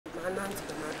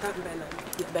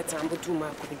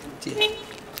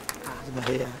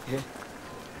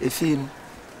Efim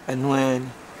and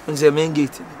when the main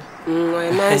gate.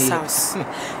 Nice house.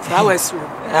 Flowers.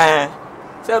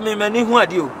 Tell me many who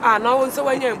are you? No, so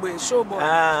when you're show boy.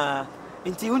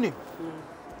 Into uni.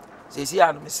 Says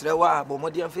ya, Miss Rewa,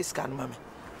 Bomodian face can, mammy.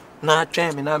 Now,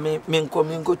 train me, I mean,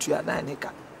 coming go to your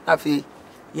dinica. Afi,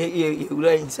 you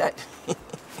were inside.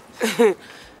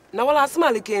 Now, last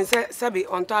Malik and Sabi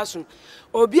on Tassun.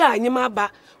 Obia, and your maba,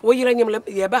 where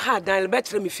you ever had done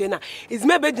better me fina. It's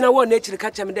maybe no one nature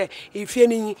catch him there. If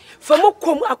any from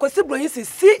Mokum, I could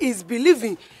see is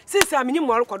believing. Since I'm in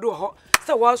more could do ho,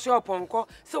 so what's your ponko,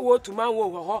 so what to man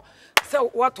wo, so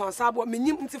what on Sabo,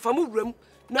 meaning from room,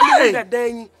 no that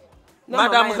day.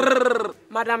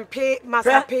 Madam Pay,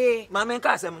 Master Pay, Mamma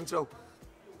Cassam.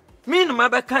 Mean my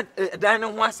back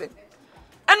dining was it.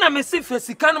 And I'm a safe for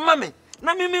Sican mammy.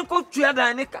 Na me ko tua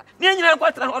dan ne ka ne nyina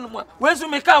kwatra ho no mo wensu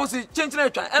me ka wo si chenchene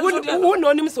twa wo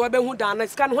no nim so be hu dan na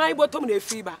scan hwan bottom na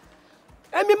efi ba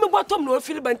emi me bottom na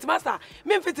ofili ba ntima sa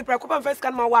me mfiti prekopa first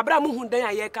scan ma wa bra mu hu dan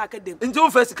aye ka akadem nti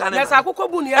wo first scan na sa akokọ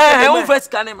bu ne ya wo first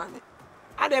scan ma me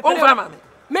ade pe ma me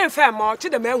me fa ma chi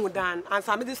de me hu dan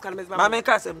ansa me this scan me ma me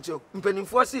ka sem cho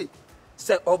mpanimfo si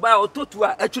se oba ototu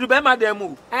a atwiri be ma dan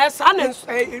mu sa na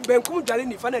benkum dwale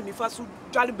nifa na nifa so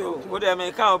dwale be wo de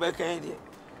me ka oba kan de.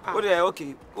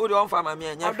 Okay. Who do on farm me?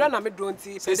 I've done a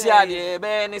midronty. Say,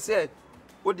 Ben said,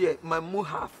 "Oh dear, my mu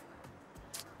half."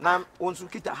 Now, once you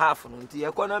get a half, the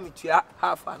economy to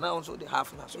half, and now also the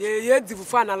half now. Yeah, the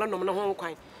fan alone on home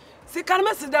coin. See, can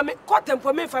I say that me caught them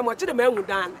for me if I'm watching the man who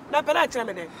done? Not better,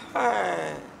 chairman.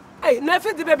 Hey,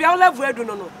 never the baby, I'll have where do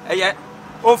no. Yeah,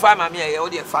 oh, farm me, oh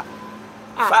dear, fat.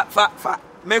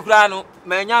 Make rano,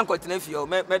 my young cotton if you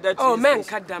met that. Oh, man,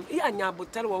 cut them. Yeah,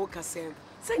 but tell what we say.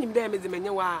 Send him there, Miss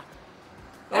Menua.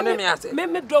 And let me ask it.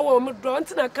 Me draw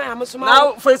until I come.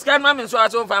 Now, first can mammy, so I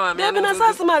don't find my man.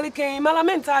 I saw Malik came,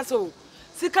 Malamenta so.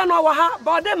 Sican or ha,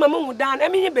 but them among down, I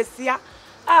mean, Bessia.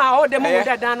 All the moment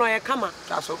that down or a come.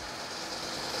 Tasso.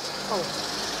 Oh,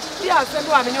 yes,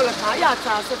 I mean, you're a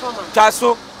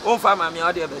Tasso, won't find my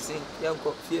other Bessie, young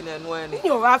cook, feeling and when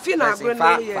you are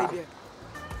feeling.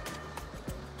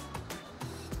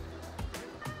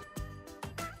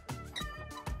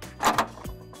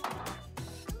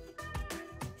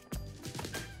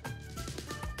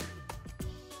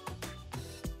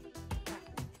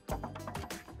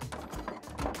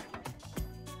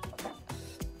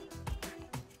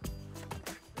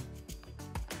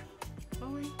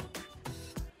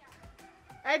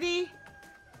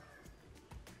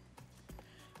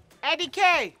 Eddie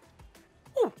K.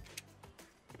 Oh.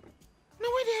 No,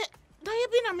 wait there. You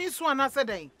been a miss one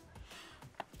yesterday.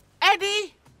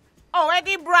 Eddie. Oh,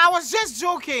 Eddie, bro, I was just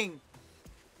joking.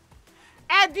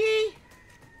 Eddie.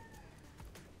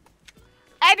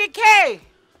 Eddie K.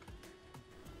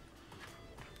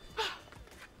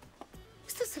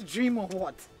 Is this a dream or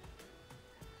what?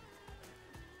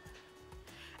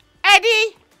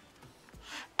 Eddie.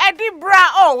 Eddie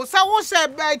bra oh so wo say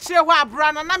chire ho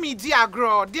abra na me di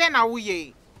agro de na wo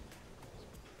ye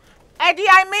Eddie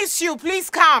I miss you please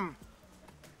come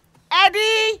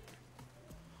Eddie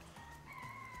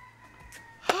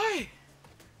Hi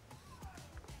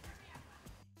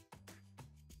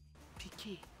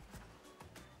Piki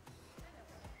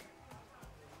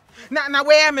Now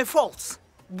where am I fault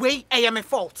where I am a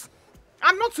fault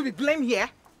I'm not to be blamed here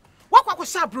what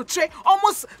was bro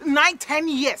almost 9-10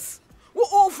 years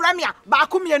Oh, Framia,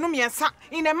 Bakumia no miensa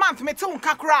in a month, me too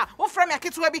kakra. Oh, Framia,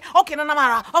 Kitwebi, okay, no,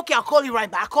 Namara, okay, I'll call you right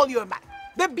back, I'll call you back.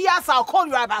 The BS, I'll call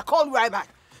you right back, I'll call you right back.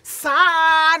 Son,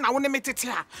 I want to meet it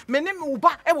here. My name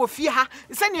Uba, I will fear her.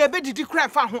 Send you a bed to cry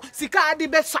for Sika the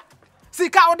best.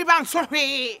 Sika the bank,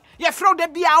 sorry. You throw the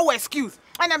be our excuse.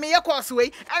 And I'm a course way,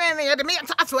 and then the man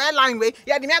to airline way,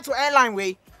 you had the man to airline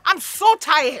way. I'm so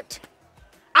tired.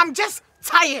 I'm just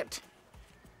tired.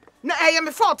 No, I am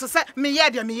a fault to say me yeah.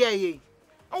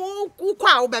 Oh,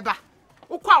 beba.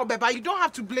 You don't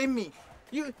have to blame me.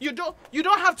 You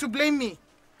don't have to blame me.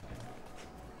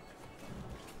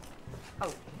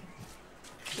 Oh,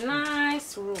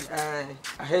 nice room.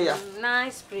 I hear ya.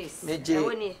 Nice place.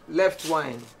 Meji left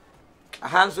wine. A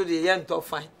hands with the young top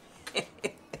fine.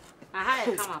 Aha,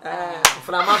 come up.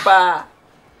 From apa.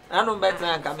 I don't better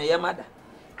than come here, mother.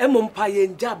 Empire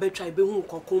and Jabba try be who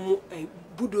cocoon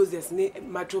bulldozers ne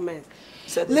matromans.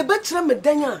 Le betra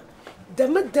medanya. The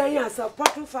medanya as a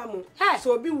potting farm.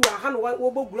 So be 100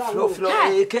 obo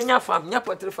ground. Kenya farm,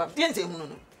 Yapotri farm. Didn't say no.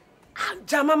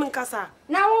 Jamam Casa.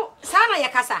 Now, Sana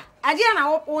Yakasa. I didn't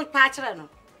know old patron.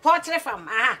 Portrait farm.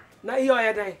 Aha. Now you're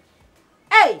a day.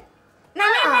 Hey, Na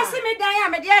me see me dan ya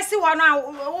me dey see one na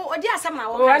o dey asem na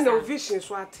wo ka. O na vision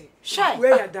so ate. We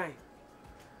ya dan.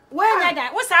 We ya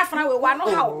dan. Wo sa afra we wa no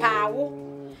ha pa wo.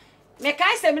 Me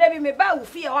kai se me bi me ba wo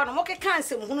fie ho no mo ke kan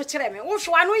se mu no kire me. Wo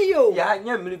hwa no yi o. Ya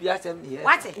nya mmiri bi asem ne ye.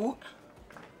 What?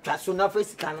 Twaso na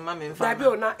face kan ma me mfa. Dabi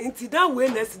o na inti dan we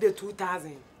next day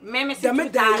 2000. Me say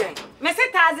 2000. Me say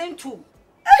 1002.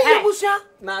 Hey, busha.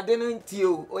 Na de no nti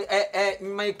o.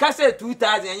 My ka say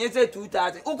 2000, anye say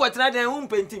 2000. Ukotena den hu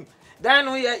pentim. Dan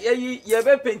no ye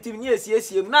be pentim ni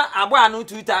esiesie na abo anu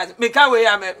 2000. Me ka we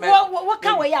ya me. Wo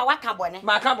ka we ya waka bone.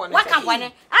 Maka bone. Waka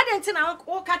bone. Adenti na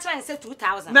wo ka try say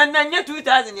 2000. Na nye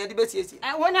 2000 ye de be siesie.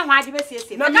 Wo na hwa de be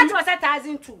siesie. Me ka try say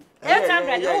 1002.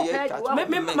 800 wo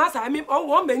Me masa me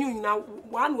on menu na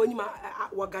one woni ma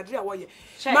wo gadre a wo ye.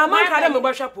 Mama nka dem bo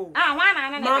hwapo. Hwa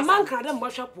na na. Mama nka dem bo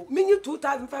hwapo. Me nyi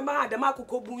 2000 ma adem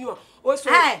akoko bun yo. O so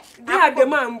di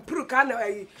adem am pru ka na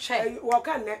wo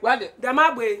kan ne. Dem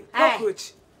agbe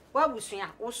cockroach. Wa busua.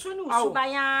 Wo su ni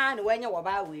usuban ya na wanya wo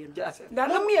ba we no.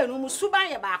 Mo mienu musuban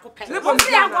ye ba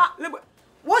akopɛ.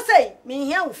 Wo say me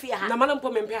hia wo fie ha. Na mana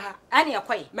mpo me mpe ha. Ane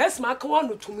ekoi. Mesma ka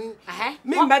wonu tumi.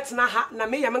 Me mbetena ha na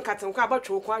me yem nkaten kwa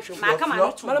abatwe ko ahwe. Ma ka ma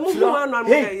no tumi. Mana mu hu anu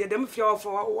ye dem fie wo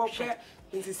hwe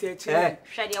nsisi akire.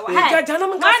 Hwede wo. Hey.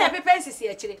 Ma na pepe nsisi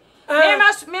akire.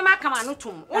 Me ma kama no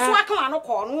tum. Wo so aka no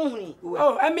ko no huni.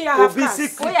 Oh, emi ya half.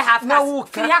 Wo ye half. Na wo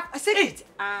ka. Secret.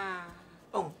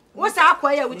 Oh. Wo sa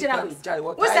akwa ya wujira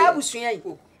wo. Wo sa abusua yi.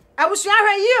 Abusua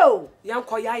hwe yi o.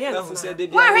 Yanko ya ye nso.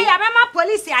 Wo hwe ya be ma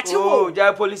police achi wo. Oh,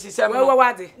 ja police se me. Wo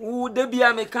wade. Wo de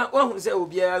bia me kan wo hu se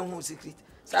obi a hu secret.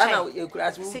 Sa na e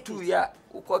kura se wo tu ya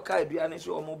ukoka aduane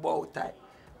so o mo bo utai.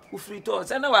 Wo free to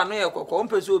se na wa no ye kokko o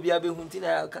mpese obi a be hu ntina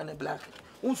ya kan black.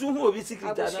 Wo so hu obi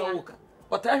secret na wo ka.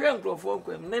 Otahwe nkrofo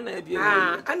nkwam ne na bia.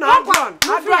 Ana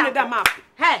adron ne da map.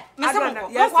 Hey, me se mo.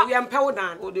 Yes, we am power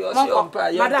down. O de o se on pa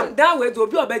ya. Madam, dan we do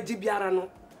obi obaji biara no.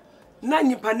 Na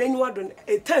nyipa nanyiwa do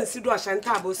e tansi do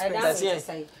ashanta abo space.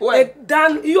 We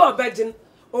dan you obagin.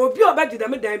 Obi obaji da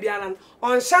me dan biara no.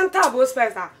 On shanta abo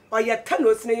space a o ye tan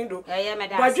osine do.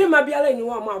 Badwe ma biara nyi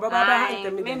wo ma baba ha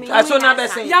ntemi. Aso na be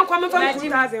sen. Yan kwa me fa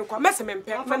 2000 kwa mese me mpe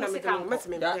na me dem mese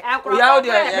me mpe. Ya o de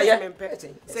ya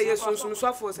say yes sunsun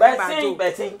so for say ba do.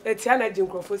 Etia na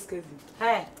jinkrofo skezi.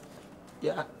 Hey.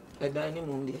 Ya dan ni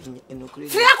mu de enokure.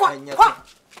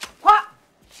 Kwa.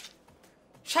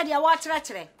 Shadia wa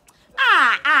chire.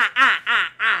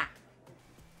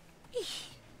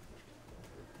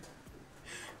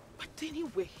 But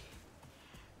anyway,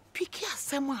 Piki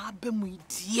asema abemu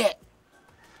idie.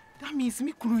 That means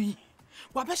me krui.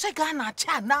 Wabesha Ghana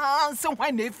cha na answer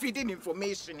why they feeding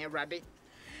information already.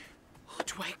 Who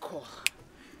do I call?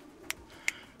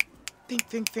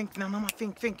 Think. Now, mama,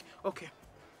 think. Okay.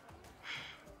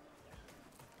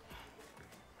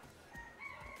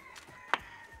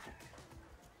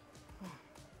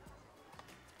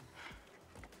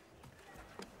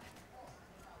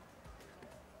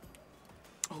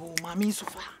 Oh, Mami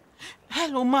Sofa.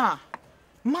 Hello, Ma.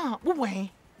 Ma, who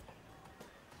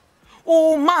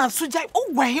oh, Ma, Sujai. Oh,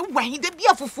 wait. They be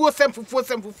a fufu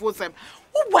sem.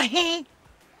 Oh, wait.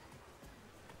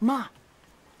 Ma,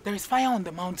 there is fire on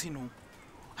the mountain. Oh,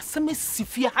 asame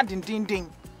sifia had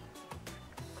ding.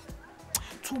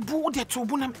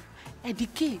 Tubu na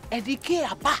edike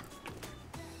aba.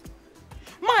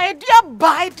 Ma, edia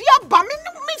ba.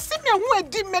 Me se me hu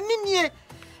edi menini.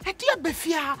 Edia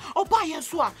befia oba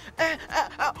yeso a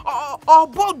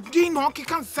obo din no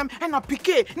kika nsem na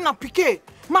pike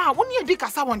ma woni edi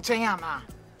kasa won chen ana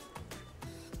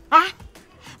ah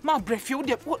ma brefi wo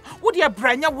de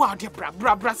branya wo de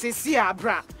bra sesi a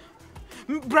bra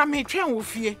me twen wo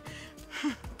fie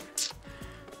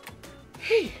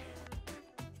hey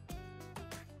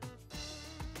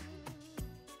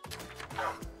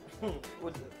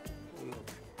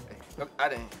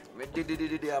Aden, me did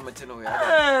amatino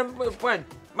ya. Point.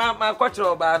 Ma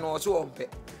kwatro ba no so ompe.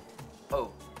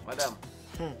 Oh, madam.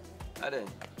 Aden.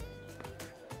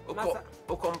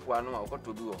 Okompo anu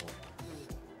akoto bi wo ho.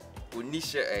 Oni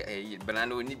hye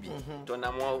banana oni bi. To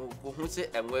na mo hu se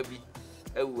enwa bi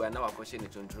awu ana wakɔhye ne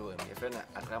tontoro am. Ye fe na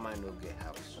akrama no ge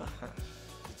house.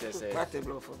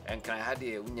 And can I have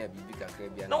the unya bibi kakra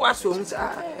bia. No waso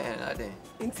nsa. Aden.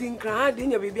 Nti nkran ha de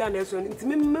nya bibi ana so nti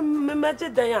me magye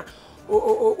dan a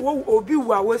obi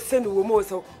wa wo send wo mo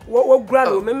so wo gura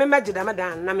no me magye dan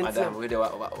madan na me nti. Madam we de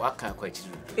wa kan kwa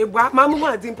chiru. Ebua mamu ho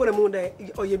adi mpo na mu da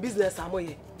oye business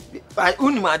amoye.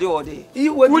 Unim ade ode.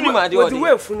 Unim ade ode.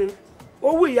 We funu.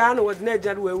 Owu ya na wo de na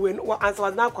agya we answer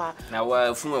was na kwa. Na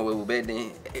wa funu we be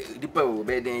den dipa we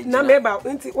be den. Na me ba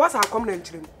nti what's our come na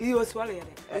nchirem. Iyo so wale yede.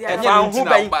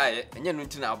 Enye no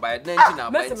ntina obaye na ntina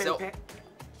obaye so.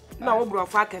 na wo bro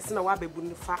fa kese na wa bebu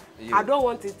ni fa. I don't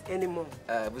want it anymore.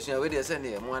 Bushia we dey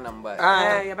send mo number.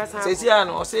 Ya besa. Sesi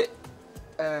ano o se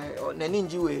nani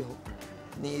nji we ho.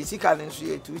 Ni sika no so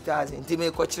 2000 nti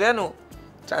me ko kire no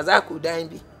Trazako dan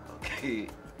bi. Okay.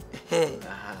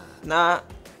 Na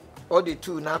all the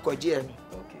two na akogye no.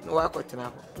 No wa kotena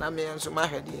ho. Na me nso ma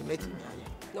hwede metimi aye.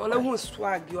 Na ola hu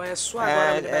swag, you are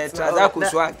swag. Trazako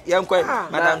swag. Yanko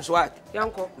Madam Swag.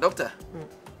 Yanko. Doctor.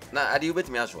 Na adi you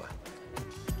betimi aswa.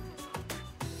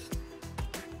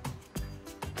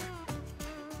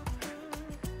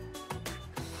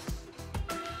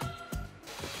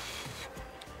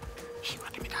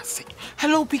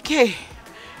 Hello, PK.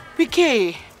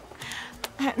 PK.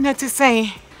 Net is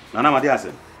saying. Nana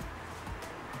Madiasen.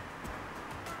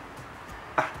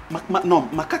 No,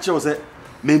 my catcher was a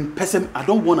main person. I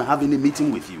don't want to have any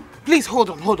meeting with you. Please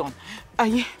hold on.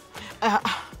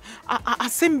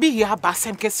 Asembi yaba,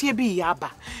 semkesie bi yaba.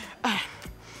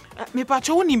 Me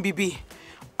pacho ni bibi.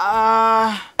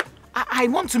 I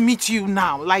want to meet you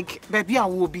now. Like, baby, I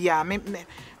will be.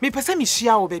 Me person mi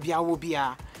shia, baby, I will be.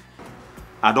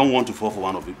 I don't want to fall for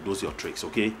one of those your tricks,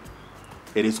 okay?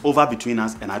 It is over between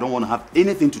us, and I don't want to have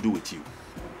anything to do with you.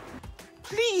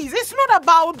 Please, it's not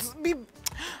about me.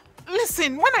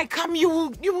 Listen, when I come, you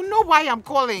will know why I'm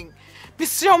calling.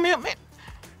 Miss Real,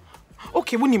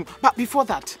 okay, Winim, but before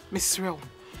that, Miss Real,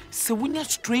 so when you're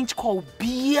strange call,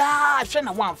 Bia,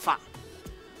 Shana Wanfa.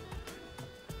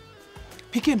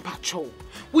 Picking Pacho,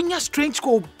 when you're strange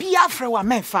call, Bia Frewa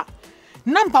Menfa.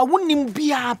 Number wouldn't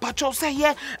be a patrol say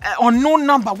yeah unknown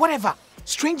number, whatever.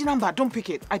 Strange number, don't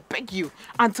pick it. I beg you.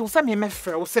 Until send me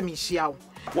mefre or send me xiao.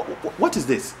 What is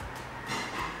this?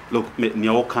 Look, me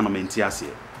all kind of mentias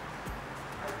here.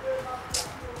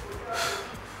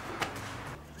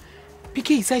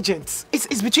 PK is urgent.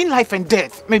 It's between life and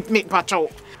death. Me patrol.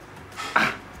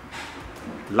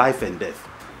 Life and death.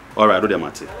 All right, do the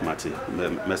Mate.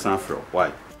 Me sanfro.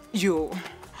 Why? You.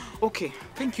 Okay,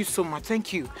 thank you so much,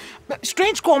 thank you. But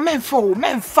strange call men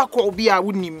fuck all be I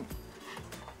wouldn't.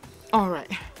 All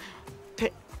right,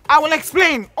 I will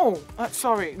explain. Oh,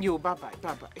 sorry, you. Bye bye.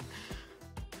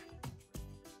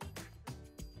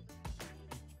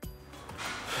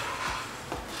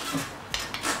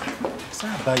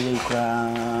 Baby,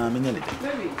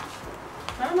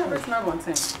 I'm not person I want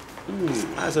to.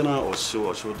 I said, no,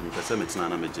 sure, the person it's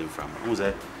not a gym from. Who's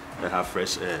that? They have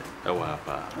fresh air.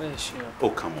 Sure. Oh,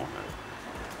 come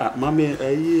on. Mommy,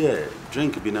 yeah,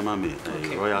 drink be na mommy.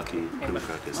 Royal King,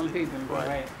 crackers.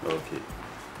 Right. Okay.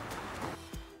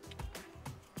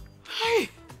 Hey,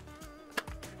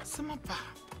 some pa.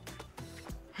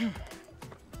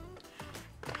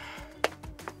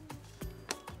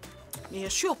 Me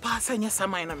sure pass anya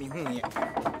sama na me hu ye.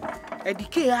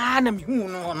 Edike na me hu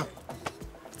no.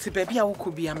 Ti baby a wo ko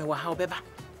bia me wa ha obeba.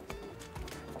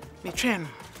 Me twen.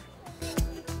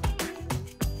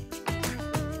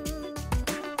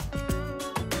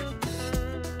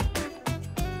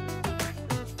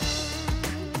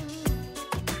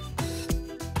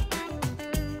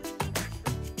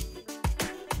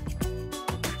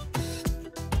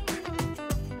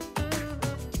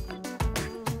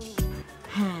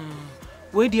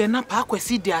 We di na pa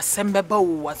kwesi di asembeba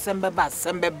o asembeba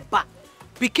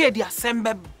PK di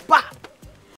asembeba